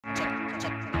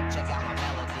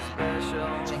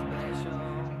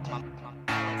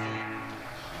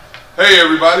Hey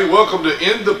everybody, welcome to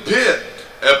In the Pit,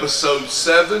 episode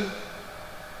 7.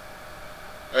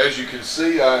 As you can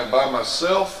see, I am by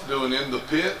myself doing In the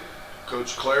Pit.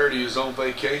 Coach Clarity is on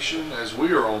vacation, as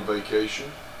we are on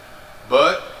vacation.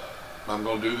 But I'm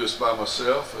going to do this by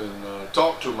myself and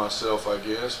talk to myself, I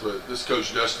guess. But this is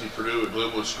Coach Dusty Perdue at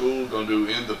Glenwood School. Going to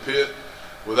do In the Pit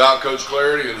without Coach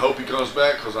Clarity and hope he comes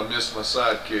back because I missed my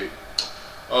sidekick.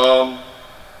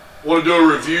 Want to do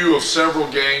a review of several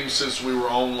games since we were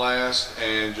on last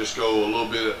and just go a little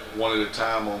bit one at a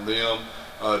time on them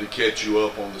to catch you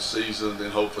up on the season. Then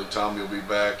hopefully Tommy will be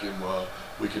back and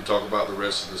we can talk about the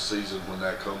rest of the season when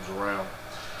that comes around.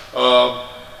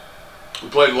 We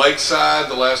played Lakeside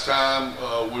the last time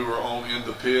we were on In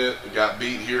the Pit. We got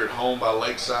beat here at home by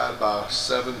Lakeside by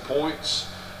 7 points.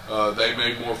 They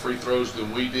made more free throws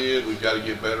than we did. We've got to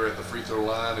get better at the free throw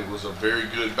line. It was a very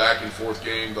good back and forth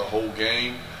game the whole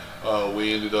game.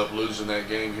 We ended up losing that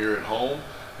game here at home,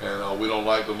 and we don't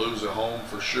like to lose at home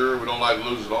for sure. We don't like to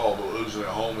lose at all, but losing at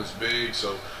home is big.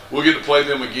 So we'll get to play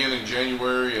them again in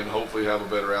January and hopefully have a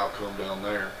better outcome down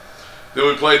there. Then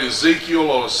we played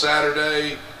Ezekiel on a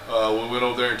Saturday. We went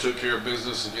over there and took care of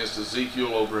business against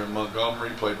Ezekiel over in Montgomery.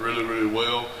 Played really, really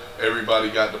well. Everybody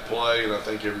got to play, and I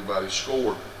think everybody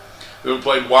scored. Then we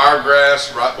played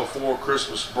Wiregrass right before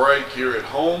Christmas break here at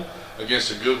home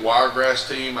against a good Wiregrass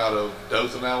team out of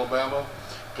Dothan, Alabama.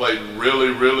 Played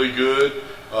really, really good.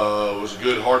 It was a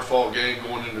good, hard-fought game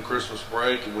going into Christmas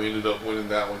break, and we ended up winning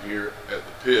that one here at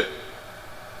the Pit.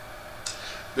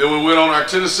 Then we went on our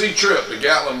Tennessee trip to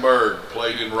Gatlinburg.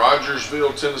 Played in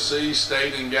Rogersville, Tennessee,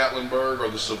 stayed in Gatlinburg or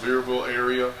the Sevierville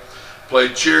area.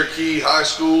 Played Cherokee High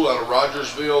School out of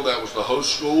Rogersville. That was the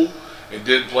host school, and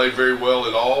didn't play very well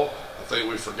at all. I think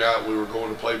we forgot we were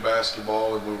going to play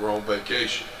basketball and we were on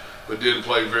vacation. But didn't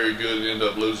play very good and ended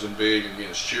up losing big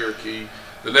against Cherokee.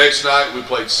 The next night we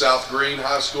played South Green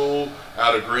High School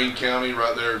out of Greene County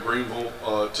right there in Greenville,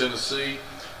 Tennessee.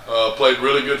 Played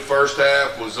really good first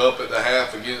half, was up at the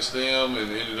half against them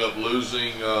and ended up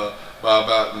losing by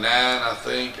about 9, I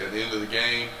think, at the end of the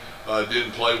game.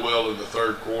 Didn't play well in the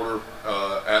third quarter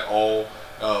at all.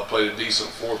 Played a decent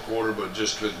fourth quarter but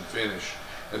just couldn't finish.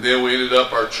 And then we ended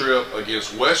up our trip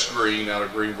against West Greene out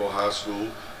of Greenville High School.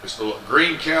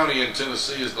 Greene County in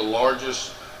Tennessee is the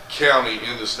largest county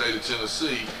in the state of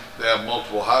Tennessee. They have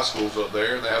multiple high schools up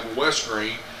there, and they have a West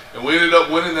Greene. And we ended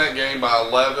up winning that game by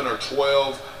 11 or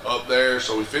 12 up there.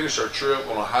 So we finished our trip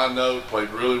on a high note, played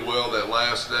really well that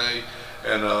last day.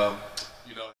 And,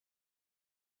 you know,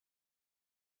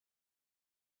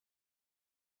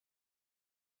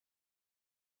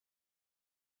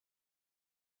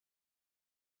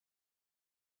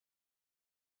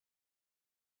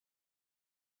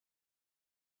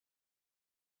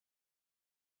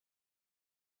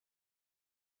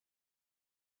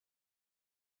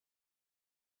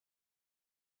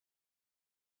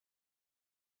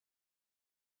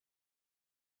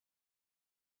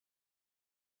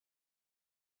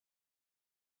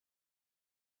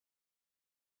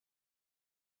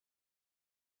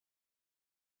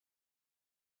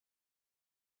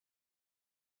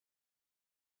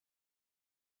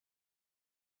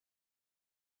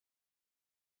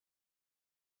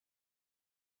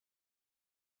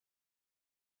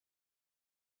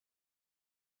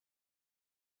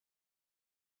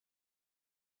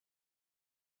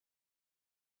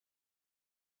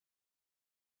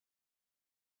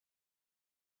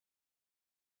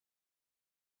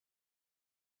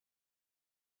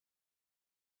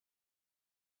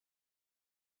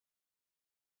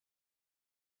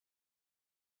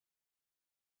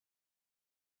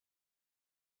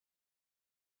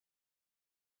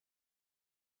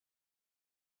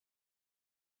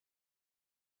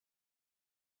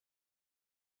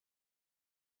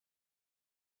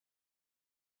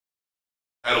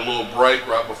 had a little break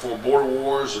right before Border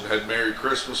Wars and had Merry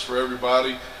Christmas for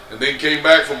everybody. And then came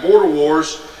back for Border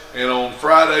Wars, and on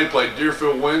Friday played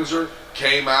Deerfield Windsor.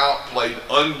 Came out, played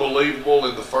unbelievable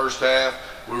in the first half.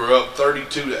 We were up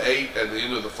 32-8 at the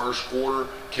end of the first quarter.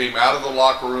 Came out of the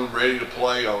locker room ready to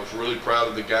play. I was really proud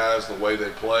of the guys, the way they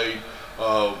played.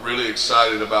 Really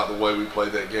excited about the way we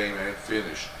played that game and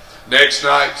finished. Next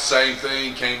night, same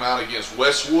thing. Came out against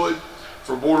Westwood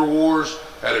for Border Wars.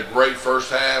 Had a great first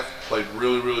half. Played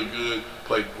really, really good.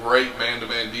 Played great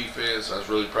man-to-man defense. I was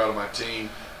really proud of my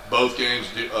team. Both games,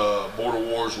 Border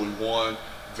Wars, we won.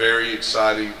 Very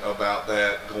excited about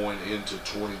that going into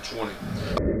 2020.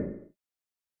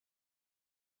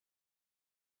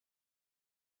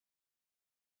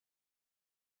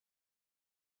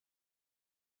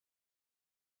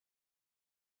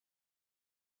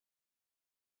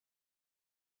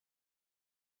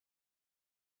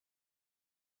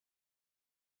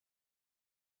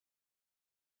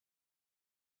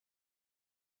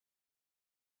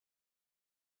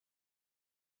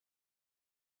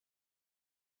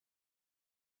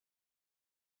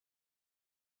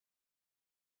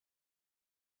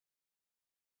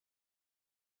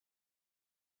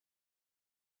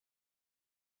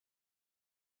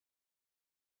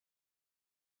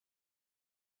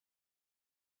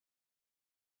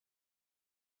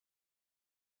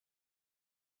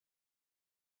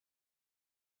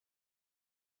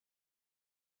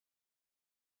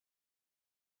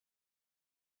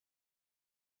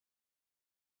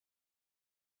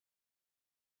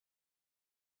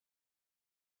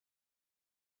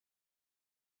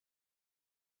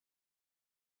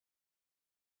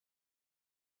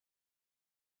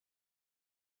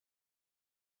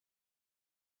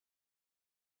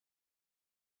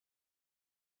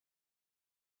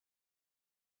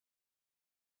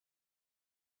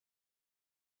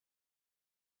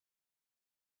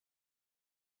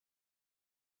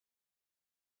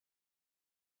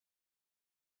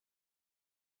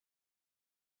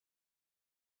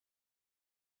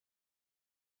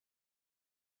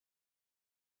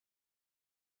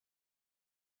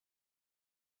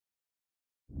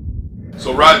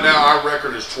 So right now our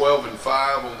record is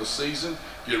 12-5 on the season,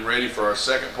 getting ready for our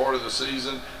second part of the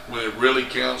season when it really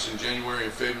counts in January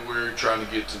and February, trying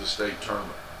to get to the state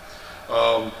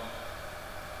tournament.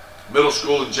 Middle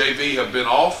school and JV have been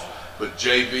off, but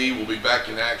JV will be back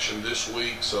in action this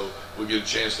week, so we'll get a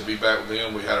chance to be back with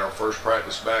them. We had our first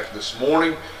practice back this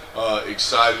morning.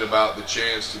 Excited about the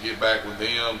chance to get back with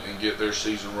them and get their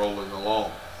season rolling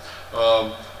along.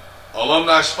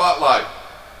 Alumni Spotlight.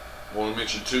 I want to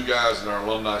mention two guys in our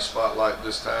Alumni Spotlight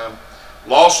this time.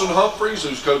 Lawson Humphreys,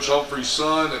 who's Coach Humphreys'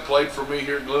 son that played for me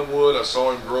here at Glenwood. I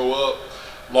saw him grow up.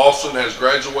 Lawson has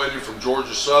graduated from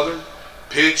Georgia Southern,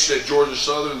 pitched at Georgia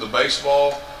Southern, the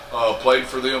baseball, played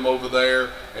for them over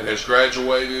there, and has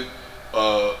graduated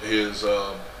his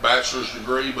bachelor's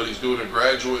degree, but he's doing a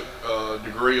graduate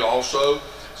degree also.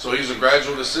 So he's a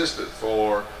graduate assistant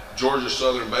for Georgia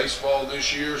Southern baseball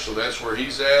this year, so that's where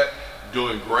he's at,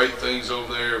 doing great things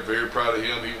over there. Very proud of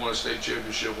him. He won a state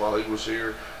championship while he was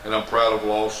here, and I'm proud of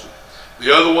Lawson.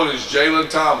 The other one is Jalen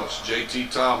Thomas, JT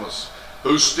Thomas,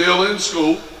 who's still in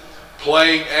school,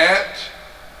 playing at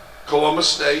Columbus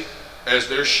State as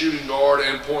their shooting guard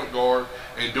and point guard,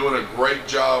 and doing a great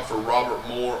job for Robert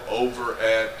Moore over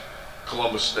at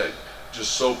Columbus State.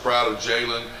 Just so proud of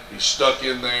Jalen. He's stuck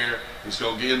in there. He's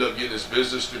going to end up getting his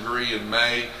business degree in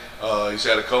May. He's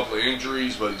had a couple of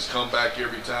injuries, but he's come back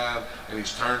every time, and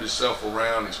he's turned himself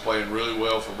around. He's playing really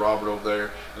well for Robert over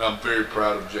there, and I'm very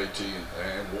proud of JT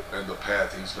and the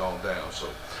path he's gone down. So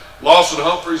Lawson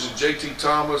Humphreys and JT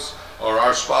Thomas are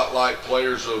our Spotlight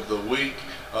Players of the Week,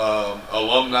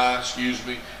 alumni, excuse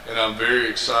me, and I'm very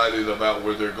excited about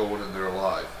where they're going in their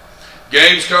life.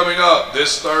 Games coming up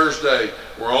this Thursday.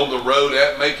 We're on the road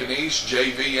at Macon East,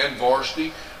 JV and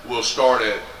varsity. We'll start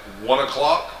at 1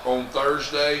 o'clock on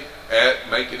Thursday at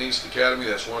Macon East Academy.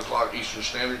 That's 1 o'clock Eastern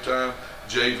Standard Time,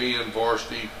 JV and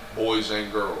varsity, boys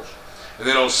and girls. And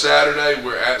then on Saturday,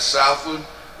 we're at Southland.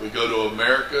 We go to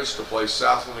Americus to play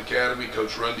Southland Academy.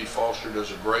 Coach Rundy Foster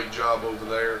does a great job over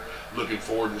there. Looking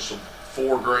forward to some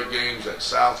 4 great games at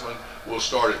Southland. We'll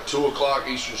start at 2 o'clock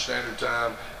Eastern Standard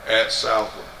Time at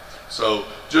Southland. So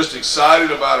just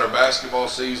excited about our basketball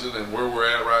season and where we're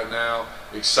at right now.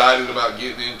 Excited about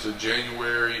getting into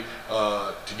January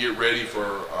to get ready for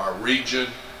our region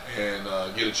and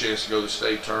get a chance to go to the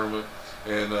state tournament.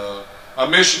 And I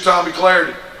miss you, Tommy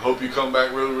Clarity. Hope you come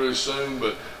back really, really soon.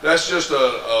 But that's just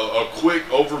a quick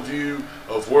overview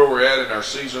of where we're at in our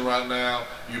season right now.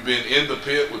 You've been in the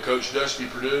pit with Coach Dusty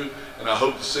Perdue, and I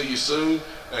hope to see you soon.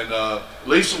 And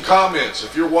leave some comments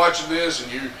if you're watching this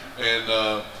and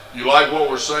you like what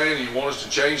we're saying and you want us to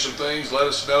change some things, let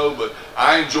us know. But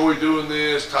I enjoy doing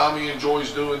this, Tommy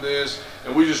enjoys doing this,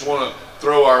 and we just want to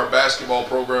throw our basketball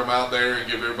program out there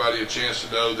and give everybody a chance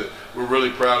to know that we're really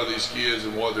proud of these kids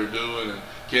and what they're doing, and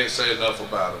can't say enough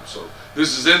about them. So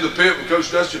this is In the Pit with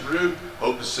Coach Dusty Perdue.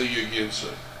 Hope to see you again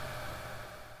soon.